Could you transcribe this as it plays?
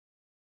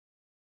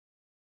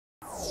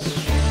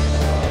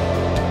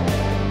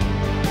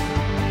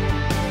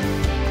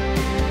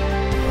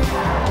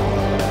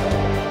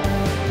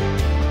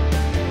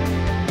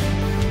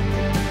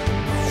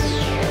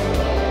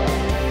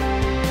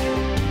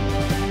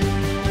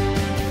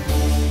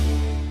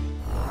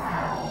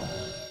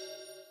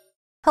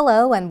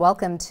Hello and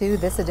welcome to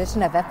this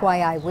edition of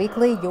FYI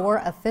Weekly, your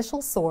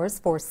official source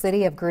for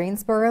City of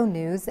Greensboro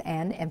news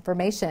and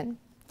information.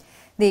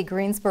 The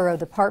Greensboro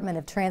Department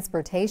of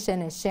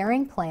Transportation is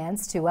sharing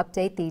plans to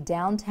update the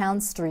downtown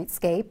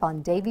streetscape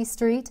on Davie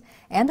Street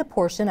and a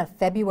portion of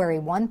February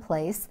 1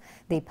 Place.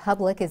 The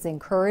public is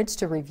encouraged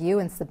to review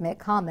and submit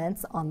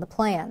comments on the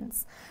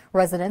plans.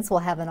 Residents will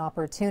have an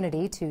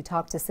opportunity to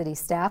talk to city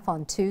staff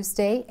on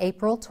Tuesday,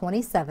 April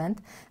 27th.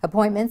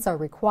 Appointments are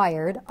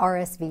required.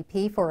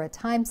 RSVP for a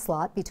time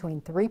slot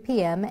between 3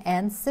 p.m.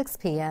 and 6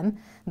 p.m.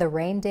 The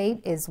rain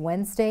date is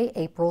Wednesday,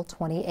 April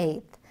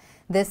 28th.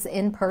 This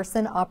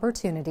in-person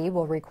opportunity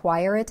will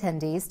require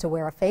attendees to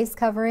wear a face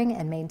covering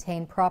and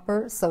maintain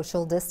proper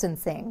social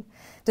distancing.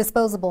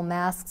 Disposable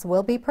masks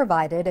will be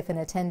provided if an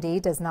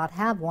attendee does not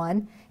have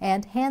one,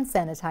 and hand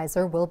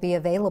sanitizer will be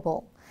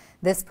available.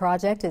 This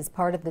project is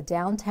part of the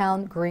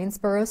Downtown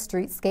Greensboro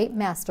Streetscape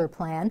Master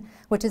Plan,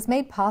 which is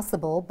made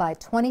possible by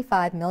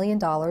 $25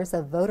 million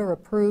of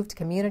voter-approved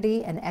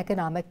community and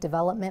economic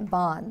development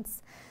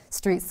bonds.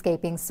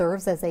 Streetscaping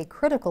serves as a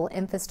critical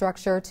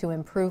infrastructure to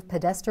improve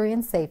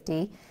pedestrian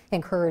safety,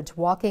 encourage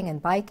walking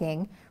and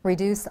biking,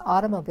 reduce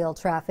automobile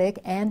traffic,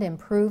 and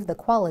improve the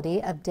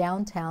quality of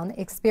downtown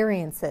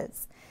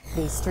experiences.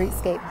 The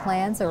streetscape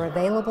plans are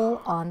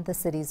available on the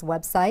city's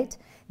website.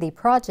 The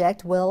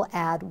project will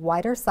add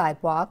wider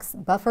sidewalks,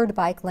 buffered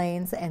bike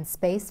lanes, and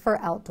space for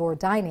outdoor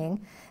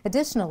dining.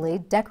 Additionally,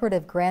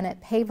 decorative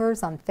granite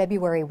pavers on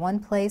February 1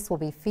 Place will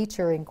be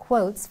featuring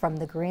quotes from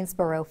the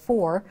Greensboro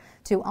Four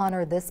to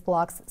honor this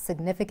block's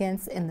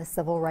significance in the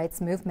civil rights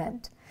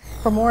movement.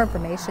 For more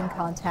information,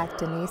 contact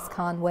Denise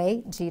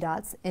Conway,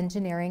 GDOT's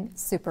engineering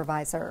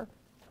supervisor.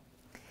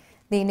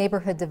 The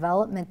Neighborhood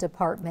Development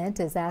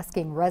Department is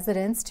asking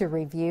residents to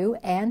review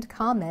and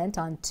comment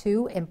on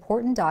two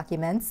important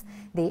documents,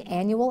 the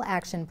Annual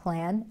Action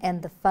Plan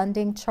and the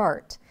Funding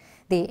Chart.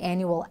 The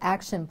Annual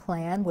Action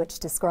Plan, which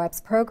describes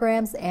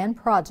programs and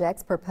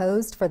projects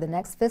proposed for the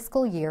next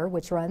fiscal year,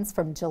 which runs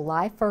from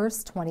July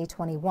 1st,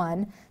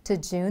 2021 to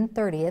June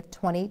 30th,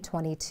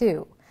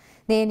 2022.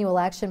 The Annual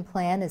Action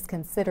Plan is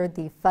considered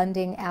the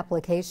funding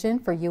application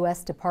for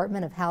U.S.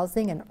 Department of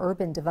Housing and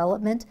Urban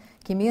Development,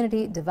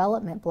 Community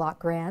Development Block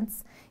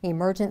Grants,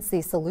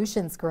 Emergency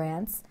Solutions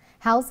Grants,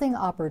 Housing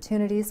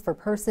Opportunities for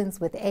Persons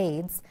with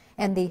AIDS,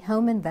 and the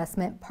Home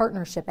Investment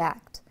Partnership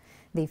Act.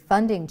 The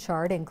funding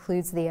chart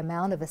includes the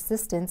amount of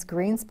assistance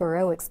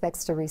Greensboro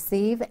expects to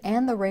receive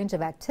and the range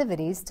of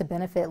activities to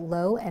benefit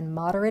low and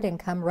moderate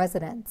income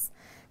residents.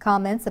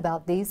 Comments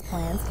about these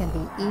plans can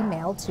be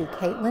emailed to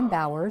Caitlin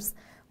Bowers.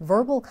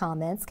 Verbal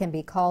comments can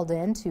be called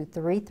in to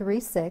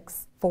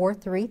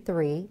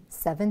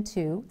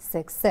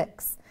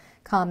 336-433-7266.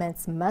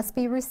 Comments must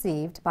be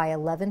received by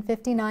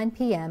 11:59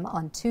 p.m.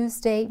 on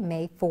Tuesday,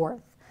 May 4th.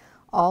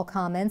 All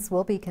comments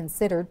will be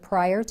considered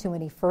prior to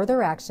any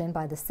further action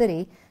by the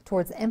city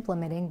towards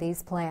implementing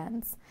these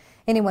plans.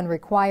 Anyone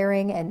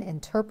requiring an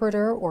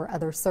interpreter or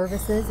other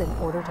services in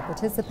order to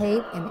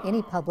participate in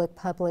any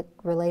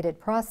public-related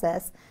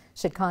process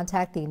should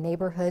contact the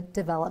Neighborhood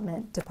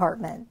Development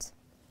Department.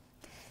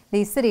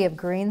 The City of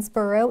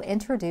Greensboro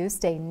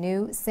introduced a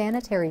new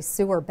sanitary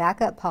sewer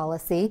backup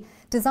policy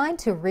designed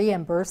to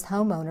reimburse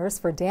homeowners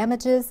for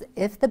damages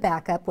if the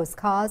backup was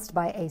caused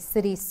by a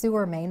city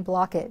sewer main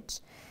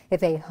blockage.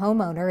 If a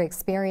homeowner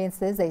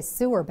experiences a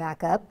sewer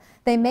backup,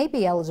 they may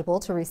be eligible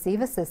to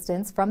receive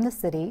assistance from the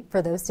city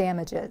for those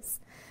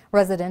damages.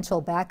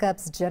 Residential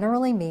backups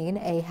generally mean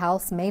a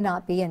house may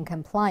not be in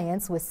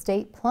compliance with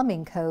state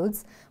plumbing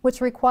codes, which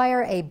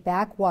require a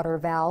backwater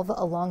valve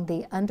along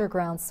the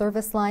underground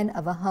service line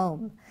of a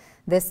home.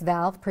 This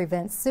valve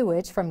prevents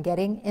sewage from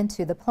getting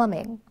into the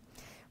plumbing.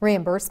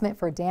 Reimbursement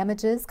for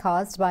damages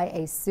caused by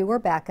a sewer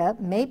backup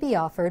may be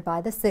offered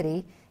by the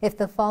city if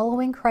the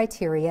following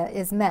criteria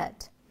is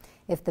met.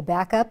 If the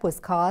backup was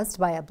caused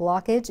by a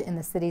blockage in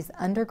the city's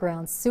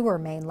underground sewer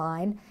main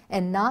line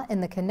and not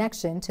in the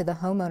connection to the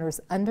homeowner's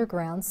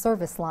underground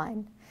service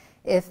line.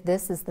 If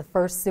this is the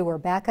first sewer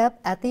backup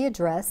at the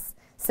address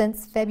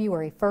since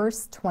February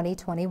 1st,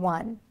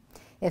 2021.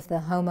 If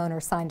the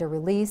homeowner signed a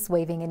release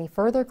waiving any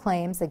further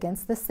claims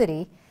against the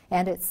city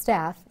and its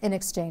staff in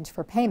exchange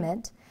for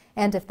payment,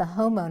 and if the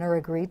homeowner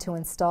agreed to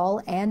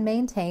install and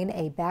maintain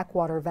a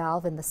backwater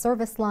valve in the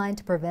service line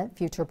to prevent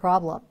future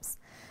problems.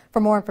 For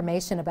more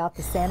information about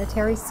the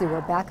sanitary sewer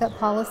backup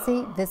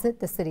policy, visit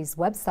the city's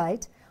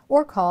website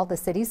or call the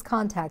city's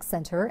contact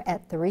center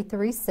at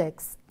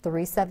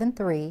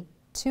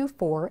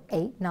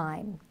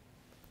 336-373-2489.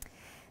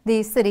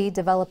 The city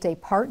developed a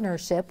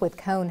partnership with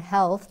Cone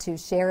Health to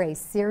share a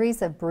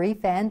series of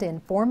brief and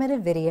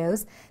informative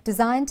videos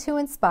designed to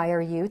inspire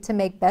you to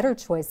make better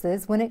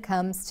choices when it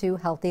comes to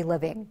healthy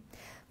living.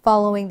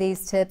 Following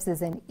these tips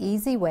is an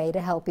easy way to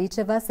help each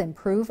of us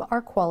improve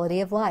our quality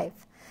of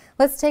life.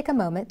 Let's take a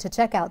moment to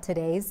check out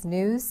today's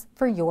news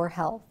for your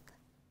health.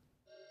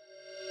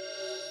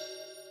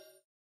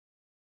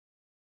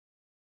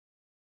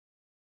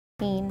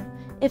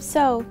 If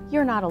so,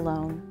 you're not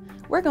alone.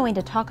 We're going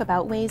to talk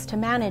about ways to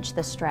manage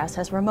the stress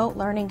as remote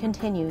learning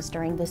continues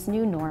during this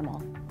new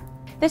normal.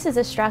 This is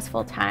a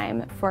stressful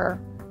time for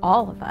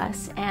all of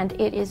us, and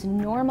it is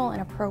normal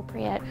and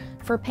appropriate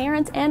for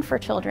parents and for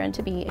children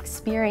to be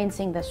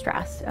experiencing the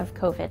stress of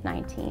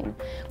COVID-19.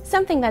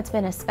 Something that's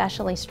been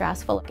especially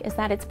stressful is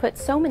that it's put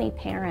so many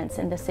parents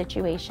in the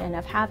situation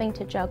of having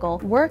to juggle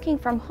working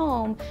from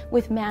home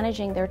with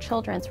managing their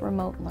children's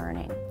remote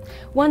learning.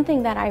 One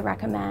thing that I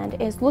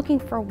recommend is looking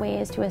for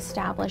ways to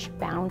establish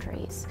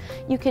boundaries.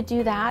 You could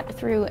do that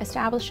through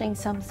establishing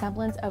some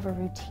semblance of a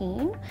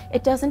routine.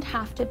 It doesn't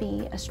have to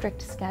be a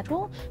strict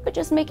schedule, but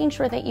just making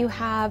sure that you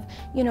have,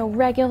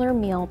 regular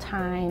meal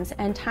times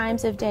and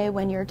times of day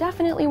when you're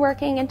definitely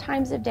working and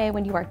times of day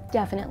when you are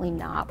definitely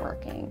not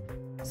working.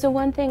 So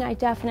one thing I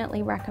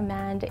definitely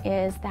recommend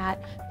is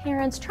that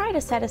parents try to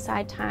set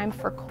aside time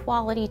for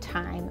quality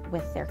time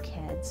with their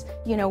kids.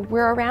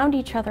 We're around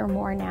each other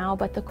more now,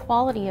 but the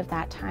quality of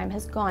that time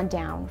has gone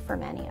down for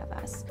many of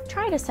us.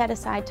 Try to set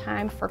aside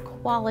time for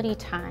quality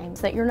time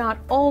so that you're not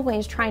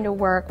always trying to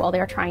work while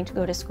they're trying to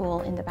go to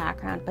school in the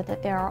background, but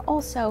that there are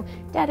also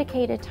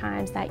dedicated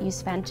times that you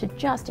spend to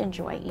just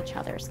enjoy each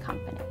other's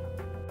company.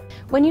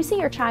 When you see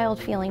your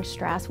child feeling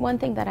stressed, one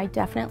thing that I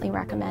definitely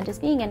recommend is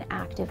being an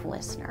active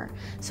listener.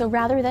 So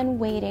rather than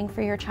waiting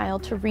for your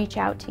child to reach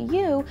out to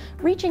you,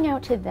 reaching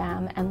out to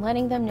them and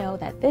letting them know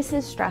that this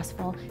is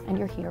stressful and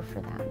you're here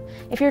for them.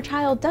 If your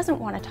child doesn't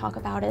want to talk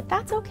about it,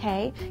 that's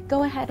okay.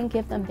 Go ahead and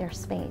give them their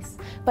space.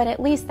 But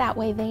at least that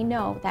way they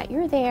know that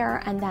you're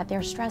there and that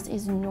their stress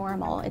is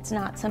normal. It's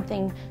not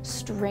something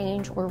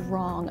strange or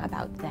wrong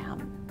about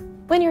them.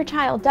 When your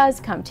child does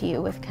come to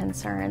you with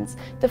concerns,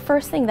 the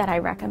first thing that I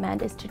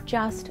recommend is to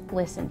just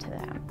listen to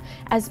them.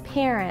 As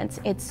parents,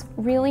 it's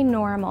really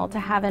normal to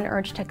have an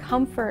urge to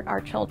comfort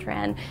our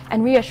children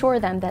and reassure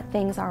them that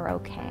things are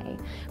okay.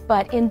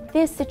 But in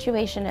this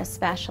situation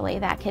especially,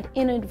 that could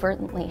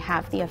inadvertently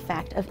have the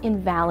effect of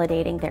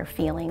invalidating their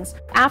feelings.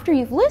 After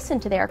you've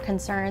listened to their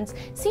concerns,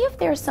 see if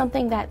there's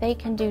something that they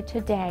can do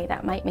today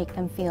that might make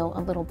them feel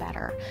a little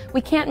better.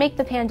 We can't make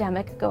the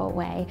pandemic go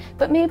away,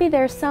 but maybe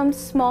there's some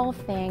small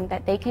thing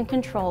that they can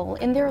control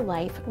in their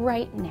life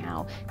right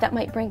now that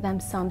might bring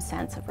them some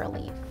sense of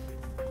relief.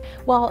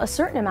 While a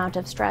certain amount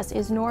of stress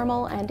is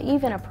normal and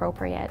even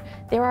appropriate,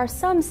 there are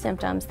some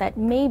symptoms that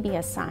may be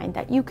a sign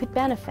that you could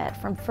benefit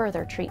from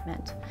further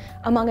treatment.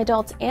 Among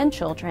adults and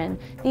children,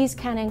 these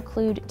can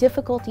include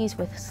difficulties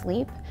with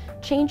sleep,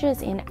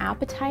 changes in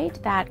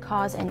appetite that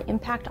cause an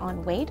impact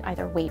on weight,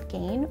 either weight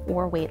gain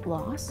or weight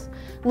loss,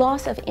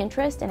 loss of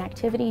interest in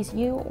activities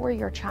you or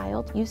your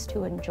child used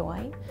to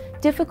enjoy,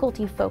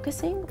 difficulty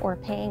focusing or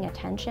paying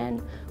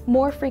attention,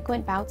 more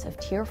frequent bouts of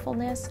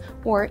tearfulness,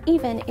 or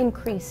even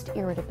increased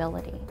irritability.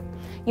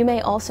 You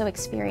may also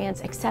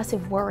experience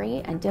excessive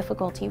worry and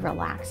difficulty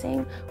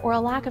relaxing, or a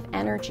lack of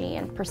energy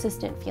and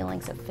persistent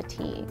feelings of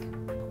fatigue.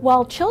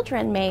 While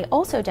children may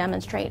also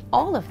demonstrate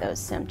all of those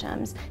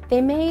symptoms, they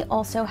may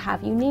also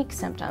have unique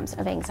symptoms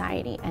of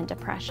anxiety and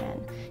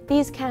depression.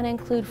 These can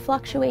include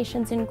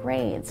fluctuations in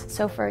grades.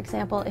 So for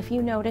example, if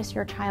you notice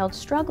your child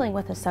struggling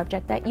with a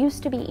subject that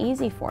used to be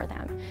easy for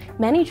them,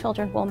 many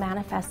children will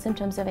manifest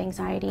symptoms of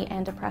anxiety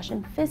and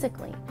depression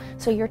physically.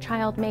 So your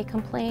child may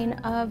complain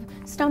of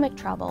stomach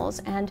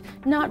troubles and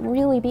not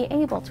really be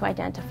able to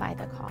identify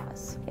the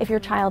cause. If your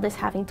child is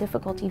having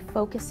difficulty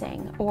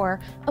focusing or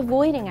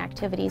avoiding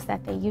activities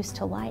that they used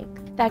to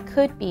like, that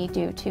could be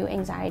due to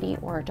anxiety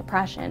or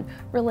depression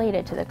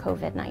related to the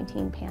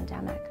COVID-19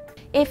 pandemic.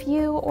 If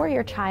you or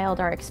your child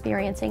are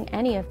experiencing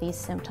any of these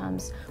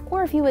symptoms,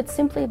 or if you would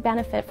simply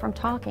benefit from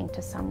talking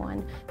to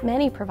someone,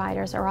 many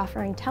providers are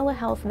offering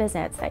telehealth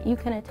visits that you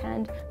can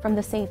attend from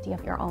the safety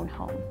of your own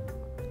home.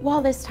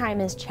 While this time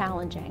is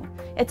challenging,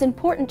 it's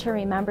important to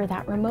remember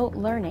that remote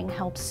learning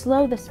helps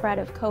slow the spread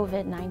of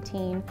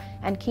COVID-19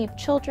 and keep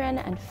children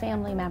and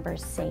family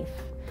members safe.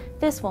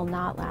 This will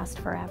not last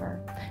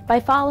forever. By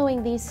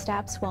following these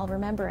steps while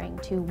remembering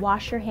to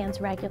wash your hands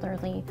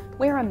regularly,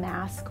 wear a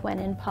mask when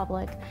in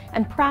public,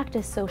 and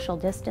practice social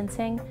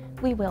distancing,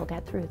 we will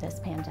get through this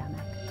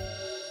pandemic.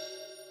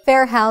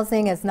 Fair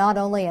housing is not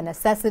only a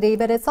necessity,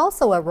 but it's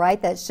also a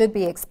right that should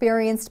be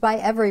experienced by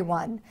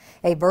everyone.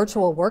 A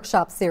virtual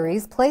workshop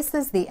series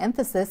places the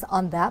emphasis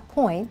on that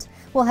point.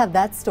 We'll have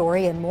that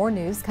story and more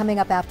news coming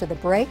up after the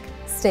break.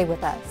 Stay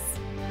with us.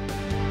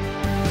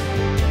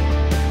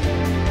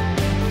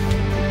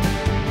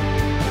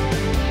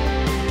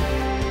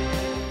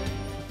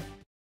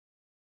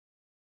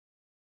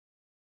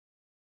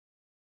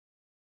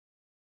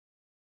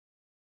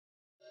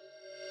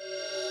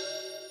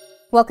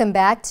 Welcome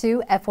back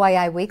to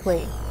FYI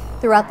Weekly.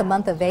 Throughout the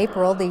month of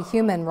April, the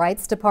Human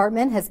Rights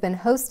Department has been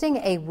hosting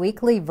a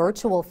weekly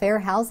virtual fair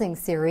housing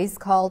series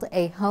called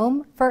A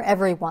Home for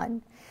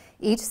Everyone.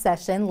 Each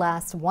session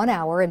lasts 1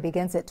 hour and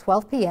begins at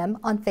 12 p.m.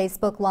 on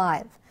Facebook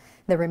Live.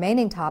 The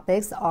remaining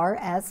topics are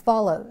as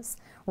follows.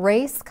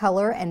 Race,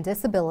 color, and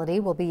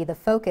disability will be the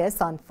focus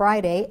on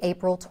Friday,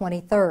 April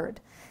 23rd.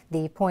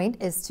 The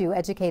point is to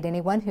educate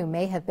anyone who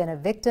may have been a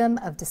victim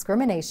of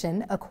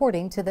discrimination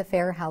according to the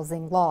fair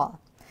housing law.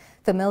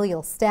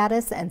 Familial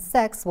status and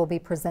sex will be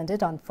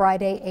presented on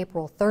Friday,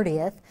 April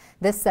 30th.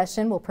 This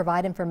session will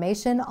provide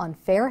information on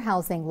fair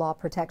housing law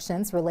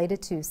protections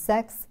related to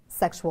sex,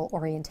 sexual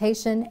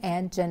orientation,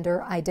 and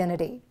gender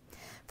identity.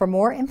 For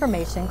more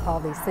information, call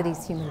the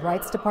city's Human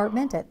Rights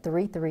Department at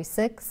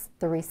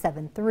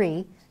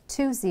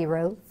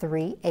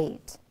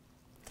 336-373-2038.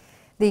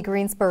 The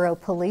Greensboro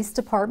Police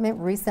Department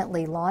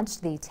recently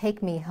launched the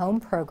Take Me Home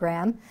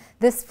program.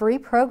 This free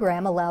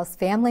program allows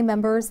family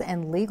members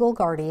and legal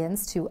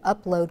guardians to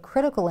upload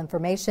critical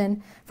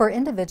information for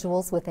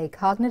individuals with a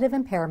cognitive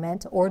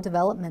impairment or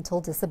developmental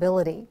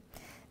disability.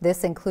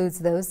 This includes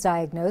those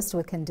diagnosed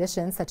with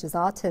conditions such as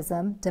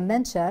autism,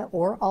 dementia,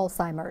 or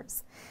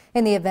Alzheimer's.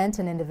 In the event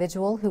an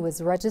individual who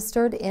is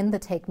registered in the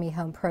Take Me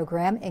Home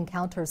program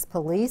encounters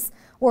police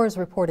or is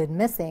reported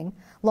missing,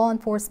 law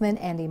enforcement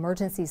and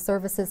emergency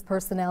services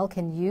personnel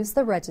can use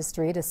the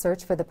registry to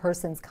search for the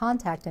person's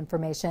contact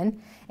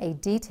information, a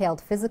detailed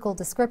physical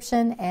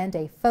description, and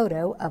a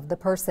photo of the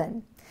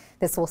person.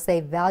 This will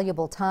save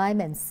valuable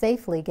time in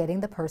safely getting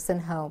the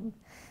person home.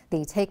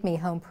 The Take Me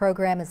Home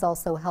program is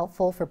also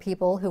helpful for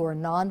people who are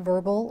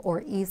nonverbal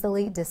or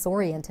easily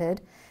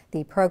disoriented.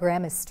 The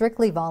program is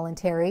strictly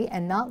voluntary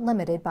and not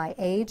limited by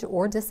age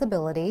or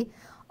disability.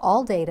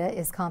 All data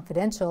is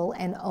confidential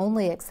and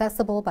only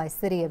accessible by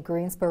City of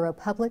Greensboro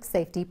public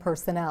safety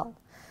personnel.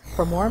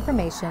 For more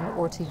information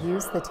or to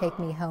use the Take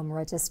Me Home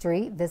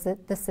registry,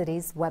 visit the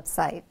city's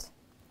website.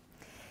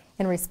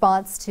 In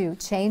response to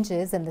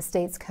changes in the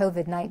state's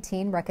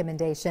COVID-19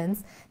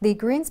 recommendations, the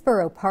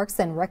Greensboro Parks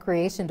and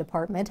Recreation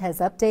Department has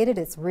updated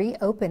its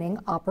reopening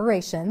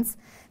operations.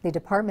 The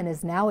department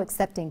is now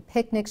accepting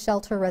picnic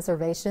shelter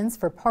reservations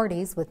for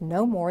parties with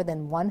no more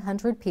than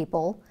 100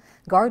 people.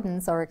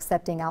 Gardens are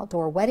accepting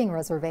outdoor wedding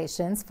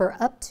reservations for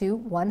up to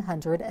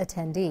 100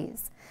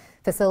 attendees.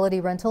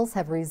 Facility rentals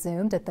have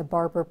resumed at the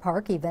Barber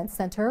Park Event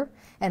Center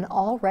and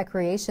all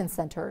recreation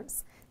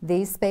centers.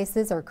 These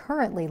spaces are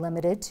currently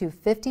limited to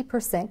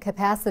 50%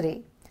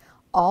 capacity.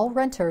 All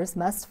renters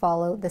must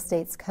follow the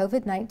state's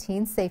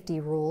COVID-19 safety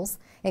rules,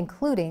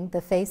 including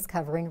the face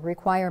covering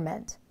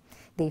requirement.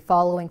 The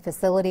following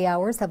facility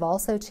hours have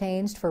also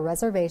changed for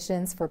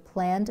reservations for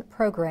planned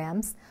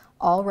programs.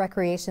 All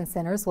recreation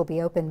centers will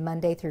be open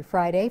Monday through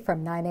Friday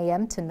from 9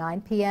 a.m. to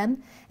 9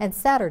 p.m. and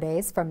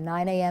Saturdays from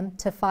 9 a.m.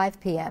 to 5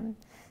 p.m.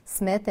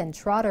 Smith and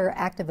Trotter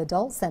Active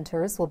Adult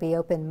Centers will be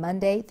open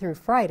Monday through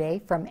Friday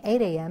from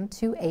 8 a.m.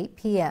 to 8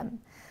 p.m.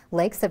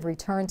 Lakes have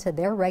returned to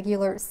their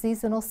regular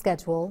seasonal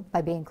schedule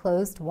by being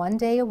closed one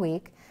day a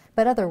week,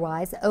 but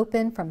otherwise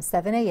open from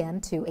 7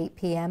 a.m. to 8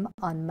 p.m.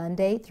 on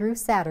Monday through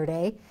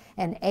Saturday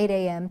and 8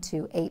 a.m.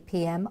 to 8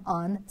 p.m.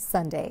 on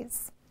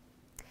Sundays.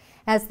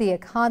 As the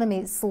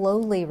economy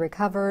slowly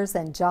recovers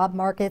and job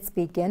markets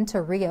begin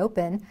to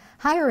reopen,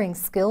 hiring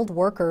skilled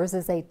workers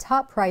is a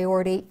top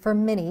priority for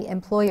many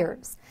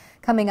employers.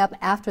 Coming up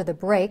after the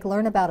break,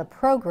 learn about a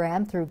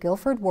program through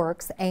Guilford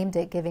Works aimed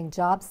at giving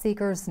job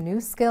seekers new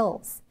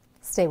skills.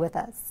 Stay with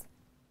us.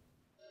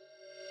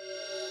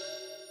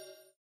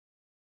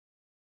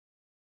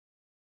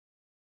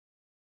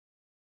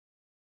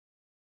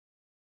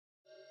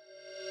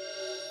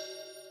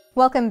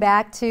 Welcome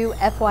back to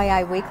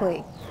FYI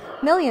Weekly.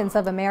 Millions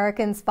of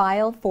Americans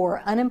filed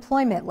for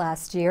unemployment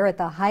last year at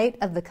the height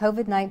of the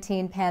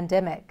COVID-19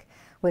 pandemic.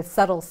 With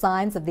subtle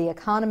signs of the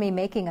economy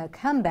making a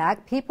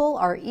comeback, people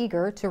are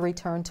eager to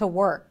return to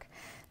work.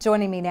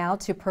 Joining me now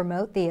to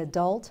promote the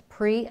adult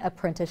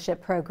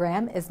pre-apprenticeship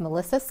program is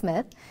Melissa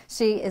Smith.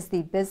 She is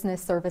the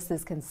business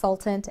services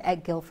consultant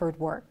at Guilford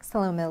Works.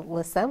 Hello,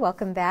 Melissa.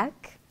 Welcome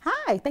back.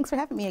 Hi. Thanks for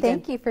having me again.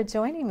 Thank you for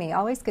joining me.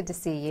 Always good to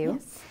see you.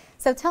 Yes.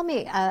 So tell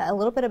me a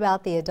little bit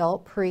about the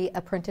adult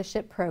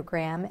pre-apprenticeship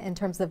program in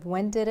terms of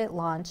when did it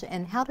launch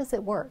and how does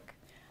it work?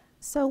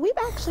 So we've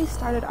actually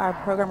started our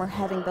program or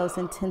having those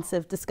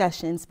intensive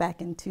discussions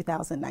back in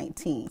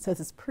 2019. So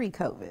this is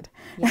pre-COVID.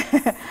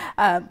 Yes.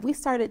 We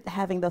started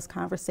having those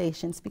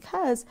conversations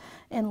because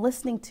in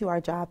listening to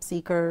our job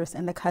seekers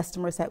and the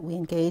customers that we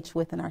engage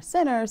with in our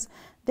centers,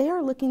 they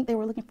were looking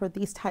for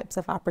these types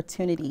of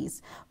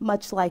opportunities,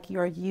 much like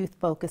your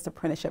youth-focused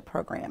apprenticeship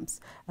programs.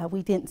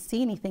 We didn't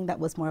see anything that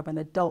was more of an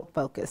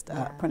adult-focused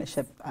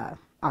apprenticeship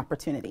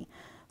opportunity.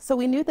 So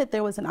we knew that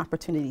there was an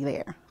opportunity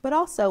there, but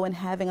also in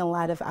having a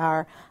lot of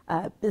our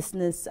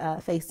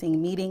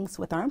business-facing meetings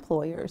with our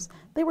employers,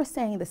 they were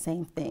saying the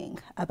same thing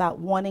about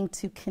wanting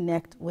to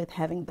connect with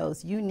having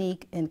those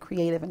unique and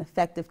creative and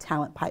effective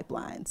talent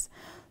pipelines.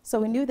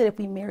 So we knew that if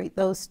we married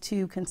those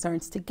two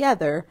concerns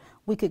together,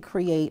 we could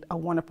create a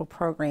wonderful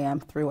program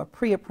through a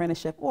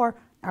pre-apprenticeship or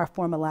our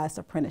formalized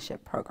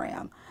apprenticeship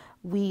program.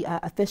 We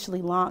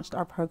officially launched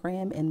our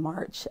program in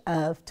March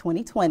of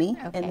 2020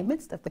 in the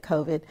midst of the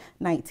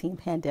COVID-19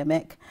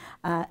 pandemic,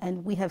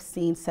 and we have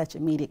seen such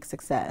immediate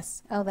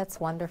success. Oh, that's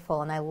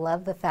wonderful, and I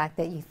love the fact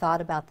that you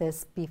thought about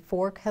this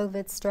before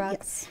COVID struck,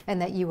 Yes.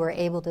 and that you were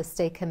able to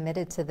stay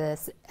committed to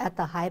this at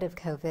the height of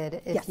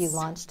COVID if Yes. you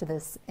launched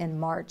this in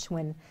March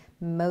when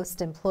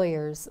most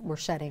employers were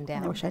shutting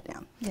down. They were shut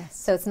down, yes.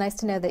 So it's nice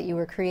to know that you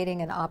were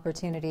creating an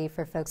opportunity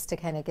for folks to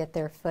kind of get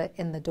their foot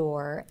in the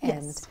door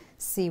and Yes.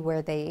 see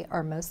where they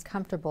are most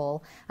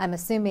comfortable. I'm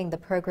assuming the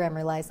program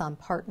relies on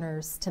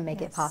partners to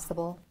make it Yes.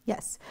 possible.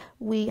 Yes,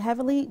 we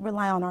heavily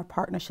rely on our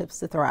partnerships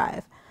to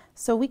thrive.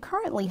 So we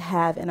currently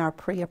have in our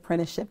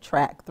pre-apprenticeship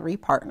track 3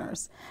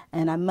 partners,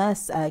 and I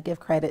must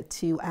give credit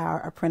to our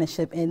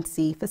apprenticeship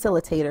NC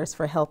facilitators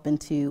for helping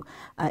to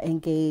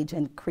engage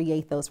and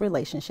create those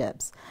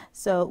relationships.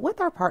 So with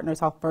our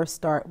partners, I'll first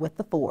start with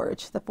the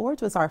Forge. The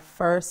Forge was our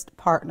first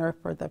partner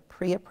for the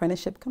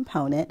pre-apprenticeship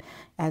component.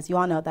 As you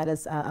all know, that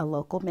is a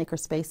local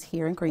makerspace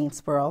here in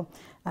Greensboro.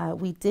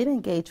 We did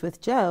engage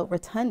with Joe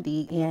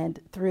Rotundi,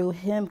 and through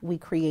him we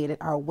created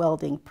our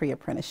welding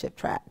pre-apprenticeship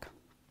track.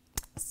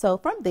 So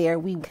from there,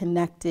 we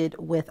connected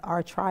with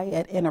our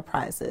Triad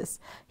Enterprises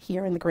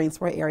here in the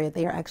Greensboro area.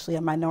 They are actually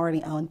a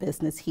minority-owned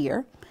business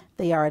here.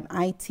 They are an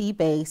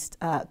IT-based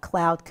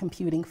cloud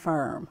computing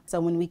firm. So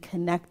when we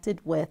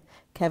connected with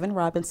Kevin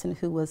Robinson,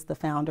 who was the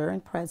founder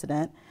and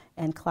president,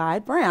 and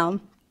Clyde Brown,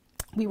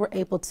 we were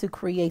able to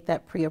create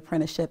that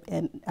pre-apprenticeship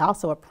and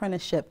also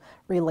apprenticeship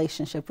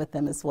relationship with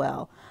them as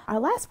well.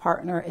 Our last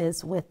partner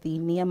is with the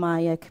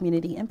Nehemiah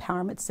Community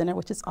Empowerment Center,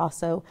 which is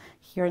also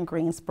here in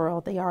Greensboro.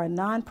 They are a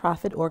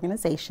nonprofit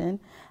organization.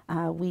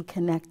 We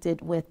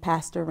connected with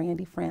Pastor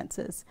Randy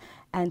Francis.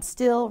 And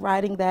still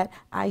riding that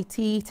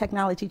IT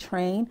technology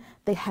train,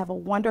 they have a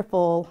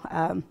wonderful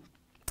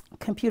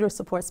computer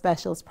support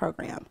specialist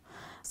program.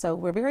 So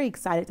we're very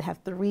excited to have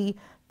 3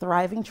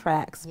 thriving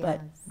tracks, Yes.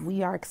 but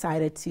we are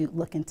excited to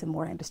look into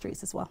more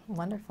industries as well.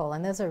 Wonderful.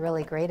 And those are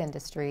really great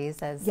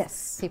industries as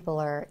Yes. people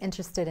are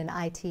interested in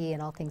IT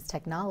and all things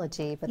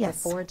technology. But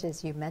Yes. the Forge,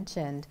 as you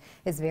mentioned,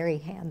 is very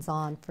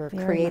hands-on for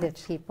Very creative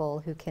much. people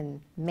who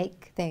can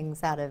make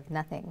things out of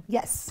nothing.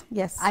 Yes,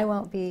 yes. I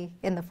won't be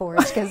in the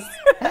Forge because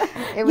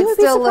it You would would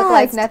be still look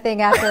like surprised.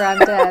 nothing after I'm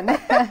done.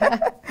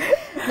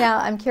 Now,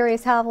 I'm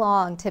curious, how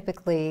long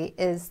typically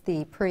is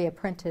the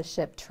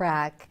pre-apprenticeship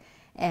track,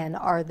 and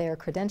are there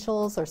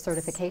credentials or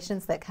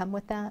certifications that come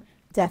with that?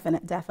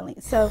 Definitely.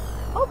 So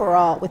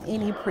overall, with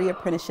any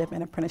pre-apprenticeship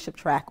and apprenticeship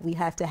track, we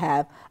have to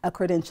have a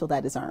credential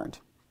that is earned.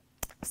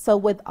 So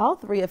with all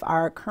 3 of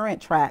our current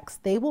tracks,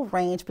 they will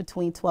range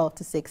between 12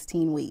 to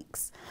 16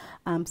 weeks.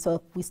 So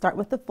if we start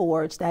with the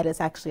Forge, that is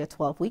actually a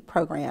 12-week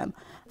program.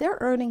 They're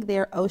earning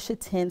their OSHA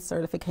 10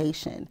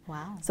 certification.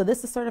 Wow. So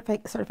this is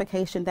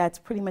certification that's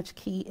pretty much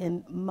key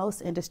in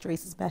most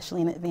industries,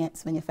 especially in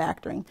advanced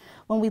manufacturing.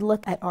 When we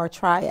look at our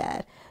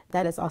Triad,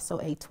 that is also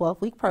a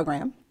 12-week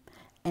program.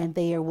 And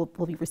they will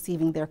be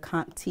receiving their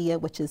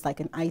CompTIA, which is like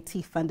an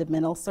IT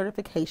fundamental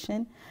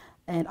certification,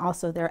 and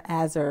also their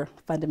Azure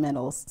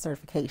fundamentals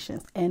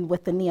certifications. And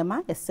with the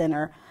Nehemiah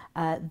Center,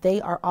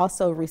 they are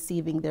also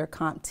receiving their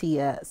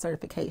CompTIA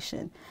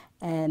certification.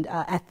 And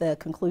at the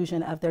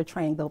conclusion of their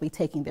training, they'll be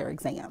taking their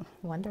exam.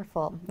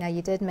 Wonderful. Now,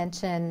 you did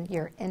mention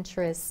your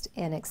interest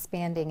in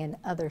expanding in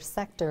other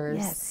sectors.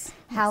 Yes.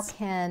 How Yes.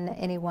 can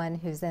anyone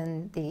who's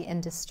in the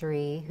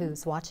industry,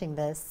 who's watching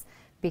this,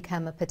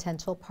 become a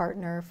potential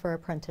partner for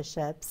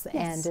apprenticeships? Yes.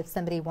 And if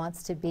somebody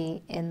wants to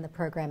be in the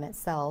program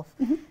itself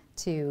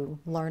to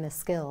learn a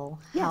skill,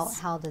 Yes.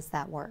 how does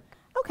that work?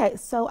 Okay,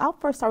 so I'll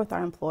first start with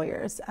our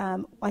employers.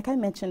 Like I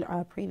mentioned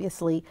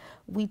previously,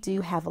 we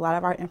do have a lot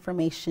of our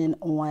information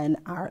on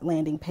our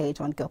landing page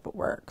on Gilbert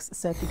Works.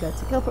 So if you go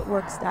to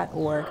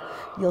gilbertworks.org,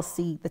 you'll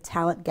see the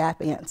talent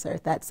gap answer.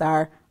 That's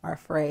our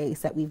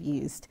phrase that we've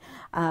used.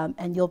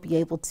 And you'll be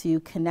able to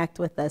connect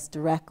with us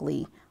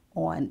directly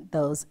on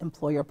those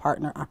employer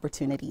partner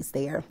opportunities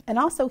there. And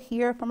also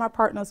hear from our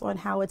partners on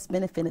how it's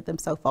benefited them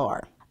so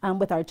far.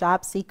 With our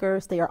job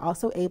seekers, they are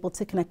also able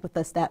to connect with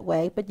us that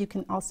way, but you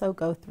can also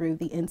go through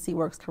the NC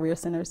Works Career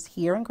Centers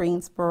here in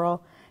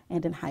Greensboro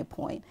and in High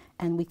Point,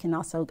 and we can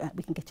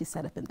get you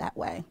set up in that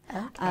way.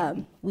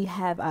 Okay. We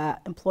have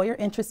employer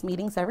interest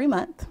meetings every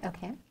month.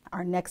 Okay.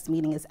 Our next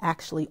meeting is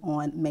actually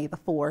on May the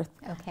 4th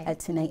Okay.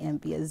 at 10 a.m.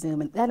 via Zoom,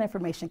 and that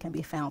information can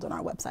be found on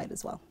our website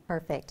as well.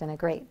 Perfect, and a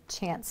great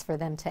chance for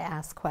them to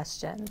ask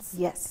questions.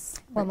 Yes.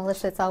 Well,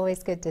 Melissa, it's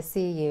always good to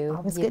see you.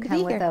 Always You good to come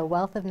be with here. a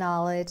wealth of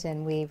knowledge,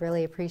 and we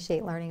really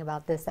appreciate learning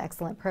about this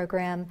excellent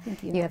program.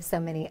 Thank you. You have so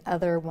many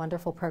other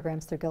wonderful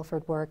programs through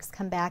Guilford Works.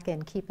 Come back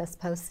and keep us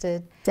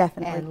posted.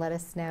 Definitely. And let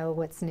us know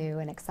what's new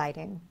and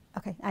exciting.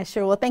 Okay, I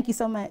sure will. Thank you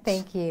so much.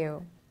 Thank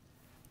you.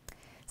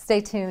 Stay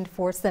tuned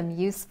for some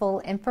useful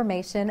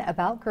information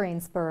about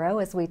Greensboro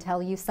as we tell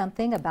you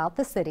something about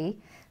the city.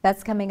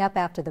 That's coming up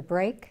after the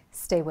break.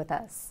 Stay with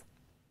us.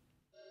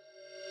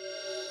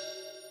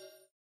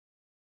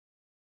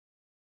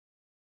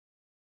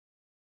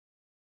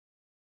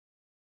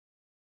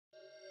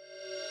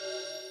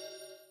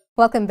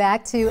 Welcome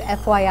back to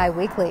FYI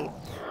Weekly.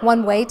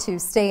 One way to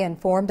stay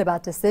informed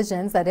about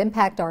decisions that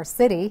impact our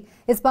city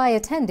is by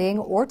attending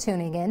or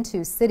tuning in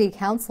to City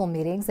Council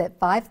meetings at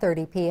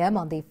 5:30 p.m.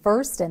 on the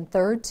first and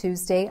third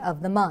Tuesday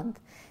of the month.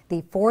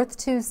 The fourth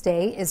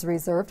Tuesday is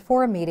reserved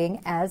for a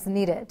meeting as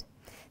needed.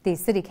 The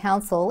City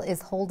Council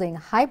is holding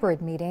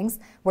hybrid meetings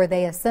where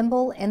they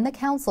assemble in the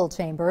council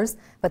chambers,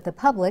 but the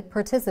public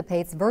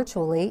participates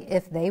virtually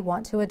if they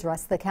want to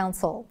address the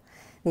council.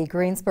 The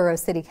Greensboro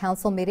City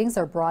Council meetings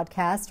are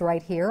broadcast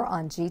right here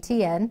on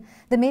GTN.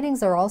 The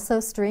meetings are also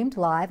streamed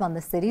live on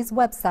the city's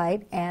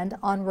website and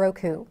on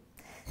Roku.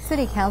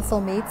 City Council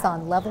meets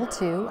on Level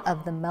 2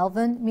 of the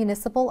Melvin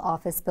Municipal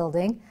Office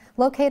Building,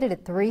 located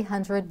at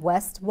 300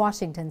 West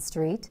Washington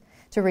Street.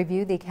 To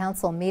review the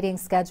council meeting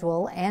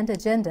schedule and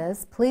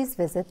agendas, please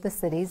visit the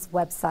city's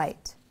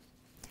website.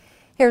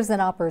 Here's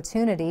an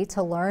opportunity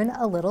to learn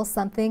a little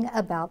something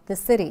about the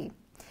city.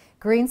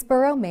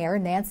 Greensboro Mayor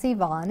Nancy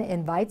Vaughn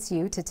invites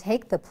you to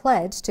take the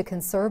pledge to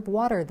conserve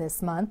water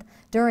this month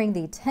during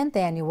the 10th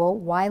annual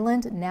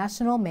Wyland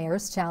National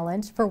Mayor's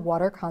Challenge for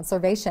Water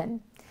Conservation.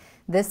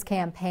 This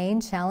campaign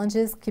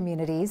challenges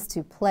communities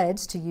to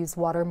pledge to use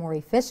water more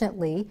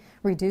efficiently,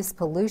 reduce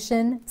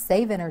pollution,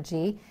 save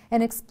energy,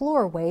 and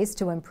explore ways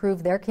to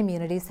improve their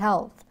community's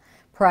health.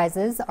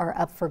 Prizes are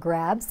up for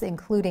grabs,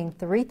 including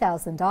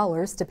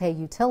 $3,000 to pay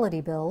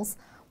utility bills,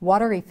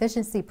 water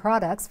efficiency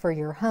products for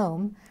your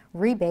home,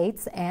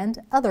 rebates, and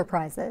other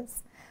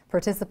prizes.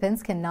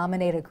 Participants can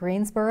nominate a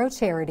Greensboro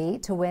charity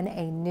to win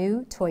a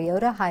new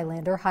Toyota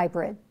Highlander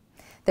hybrid.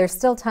 There's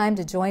still time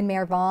to join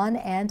Mayor Vaughn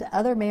and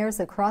other mayors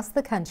across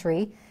the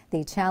country.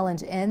 The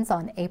challenge ends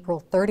on April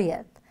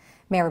 30th.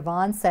 Mayor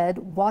Vaughn said,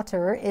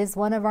 "Water is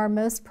one of our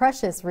most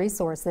precious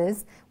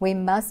resources. We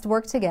must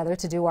work together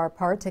to do our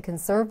part to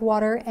conserve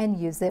water and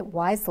use it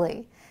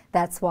wisely.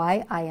 That's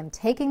why I am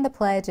taking the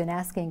pledge and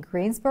asking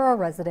Greensboro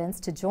residents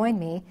to join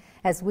me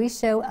as we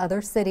show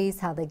other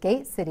cities how the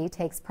Gate City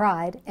takes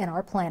pride in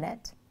our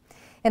planet."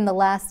 In the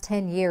last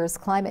 10 years,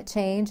 climate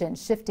change and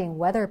shifting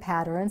weather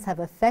patterns have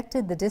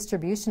affected the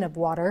distribution of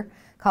water,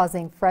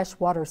 causing fresh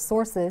water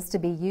sources to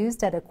be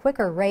used at a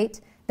quicker rate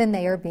than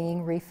they are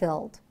being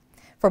refilled.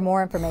 For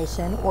more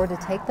information or to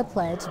take the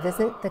pledge,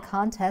 visit the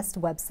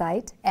contest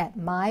website at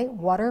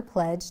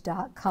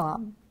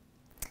mywaterpledge.com.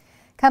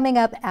 Coming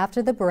up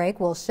after the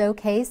break, we'll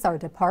showcase our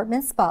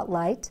department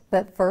spotlight,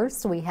 but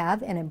first we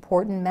have an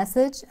important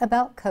message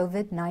about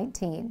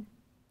COVID-19.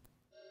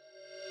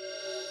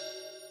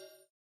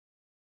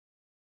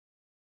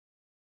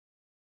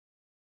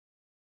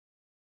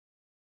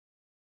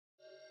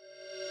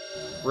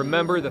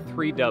 Remember the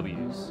 3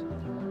 W's.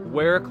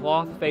 Wear a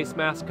cloth face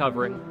mask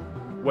covering,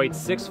 wait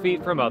 6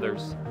 feet from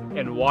others,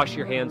 and wash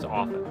your hands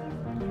often.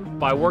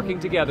 By working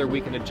together, we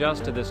can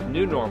adjust to this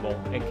new normal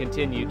and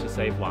continue to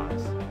save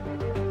lives.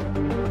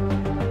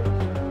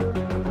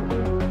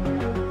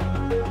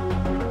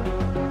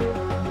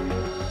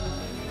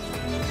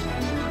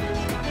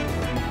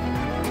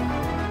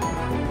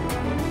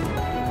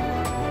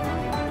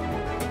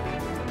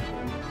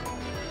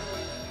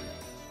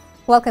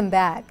 Welcome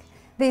back.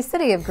 The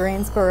City of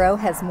Greensboro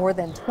has more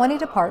than 20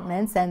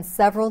 departments and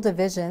several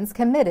divisions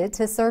committed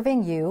to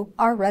serving you,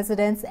 our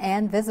residents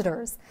and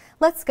visitors.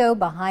 Let's go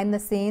behind the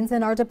scenes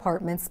in our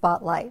department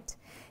spotlight.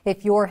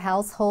 If your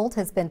household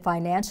has been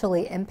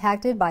financially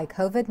impacted by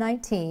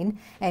COVID-19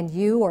 and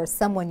you or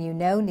someone you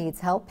know needs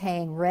help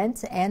paying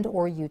rent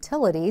and/or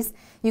utilities,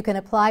 you can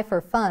apply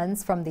for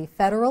funds from the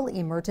Federal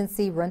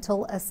Emergency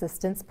Rental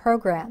Assistance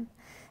Program.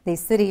 The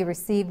city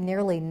received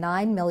nearly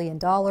 $9 million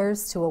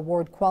to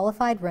award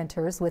qualified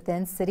renters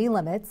within city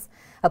limits.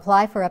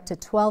 Apply for up to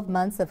 12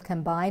 months of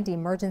combined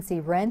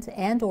emergency rent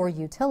and/or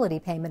utility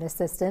payment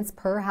assistance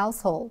per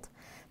household.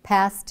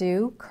 Past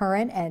due,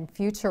 current, and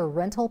future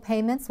rental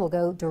payments will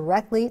go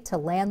directly to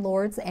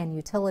landlords and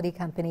utility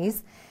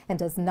companies and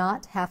does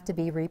not have to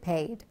be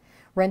repaid.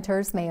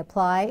 Renters may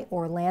apply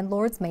or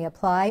landlords may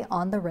apply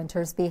on the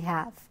renter's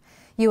behalf.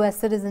 U.S.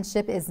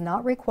 citizenship is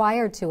not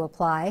required to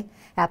apply.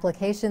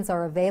 Applications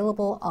are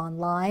available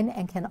online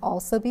and can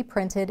also be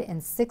printed in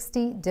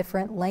 60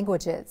 different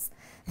languages.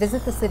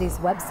 Visit the city's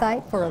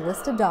website for a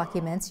list of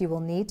documents you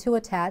will need to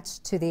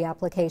attach to the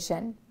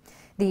application.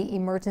 The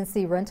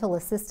Emergency Rental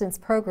Assistance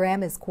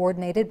Program is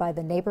coordinated by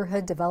the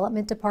Neighborhood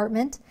Development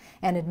Department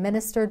and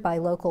administered by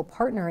local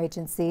partner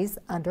agencies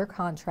under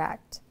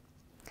contract.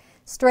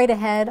 Straight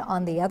ahead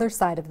on the other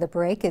side of the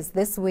break is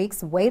this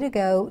week's Way to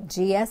Go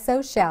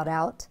GSO shout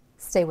out.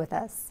 Stay with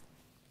us.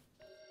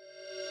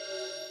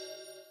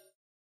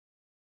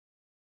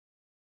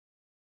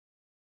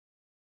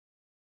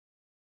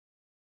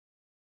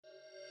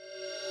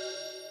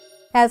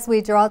 As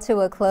we draw to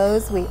a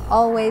close, we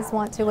always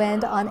want to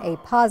end on a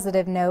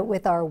positive note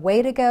with our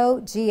Way to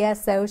Go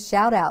GSO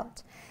shout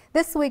out.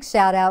 This week's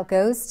shout out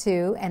goes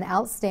to an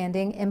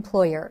outstanding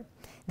employer.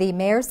 The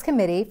Mayor's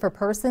Committee for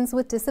Persons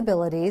with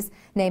Disabilities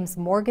names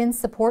Morgan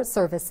Support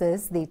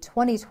Services the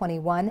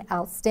 2021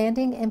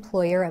 Outstanding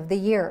Employer of the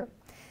Year.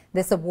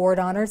 This award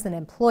honors an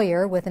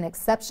employer with an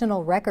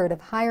exceptional record of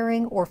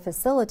hiring or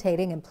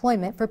facilitating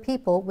employment for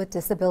people with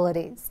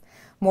disabilities.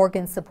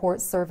 Morgan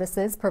Support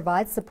Services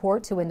provides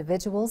support to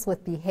individuals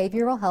with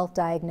behavioral health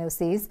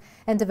diagnoses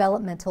and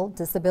developmental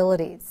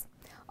disabilities.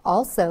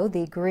 Also,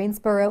 the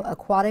Greensboro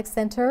Aquatic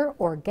Center,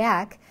 or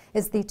GAC,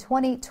 is the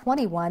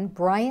 2021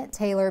 Bryant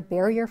Taylor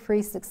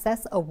Barrier-Free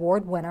Success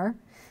Award winner.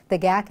 The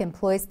GAC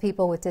employs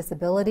people with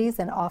disabilities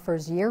and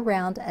offers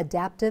year-round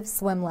adaptive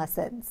swim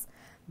lessons.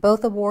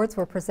 Both awards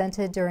were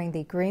presented during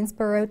the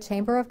Greensboro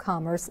Chamber of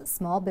Commerce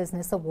Small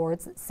Business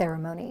Awards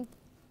ceremony.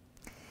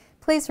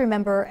 Please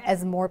remember,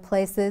 as more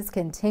places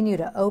continue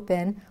to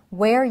open,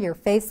 wear your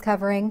face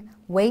covering,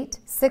 wait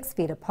 6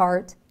 feet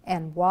apart,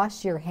 and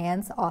wash your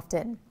hands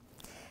often.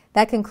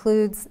 That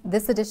concludes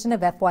this edition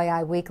of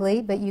FYI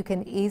Weekly, but you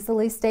can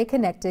easily stay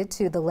connected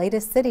to the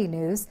latest city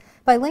news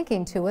by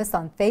linking to us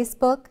on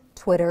Facebook,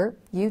 Twitter,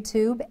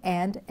 YouTube,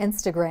 and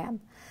Instagram.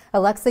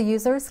 Alexa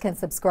users can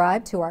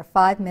subscribe to our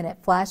 5-minute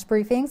flash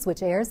briefings,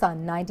 which airs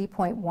on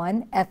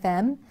 90.1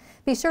 FM.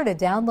 Be sure to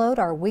download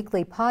our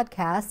weekly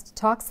podcast,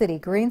 Talk City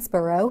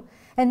Greensboro,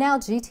 and now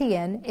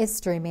GTN is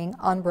streaming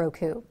on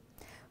Roku.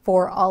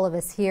 For all of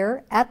us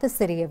here at the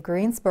City of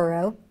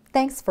Greensboro,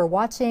 thanks for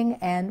watching,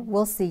 and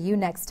we'll see you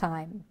next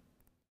time.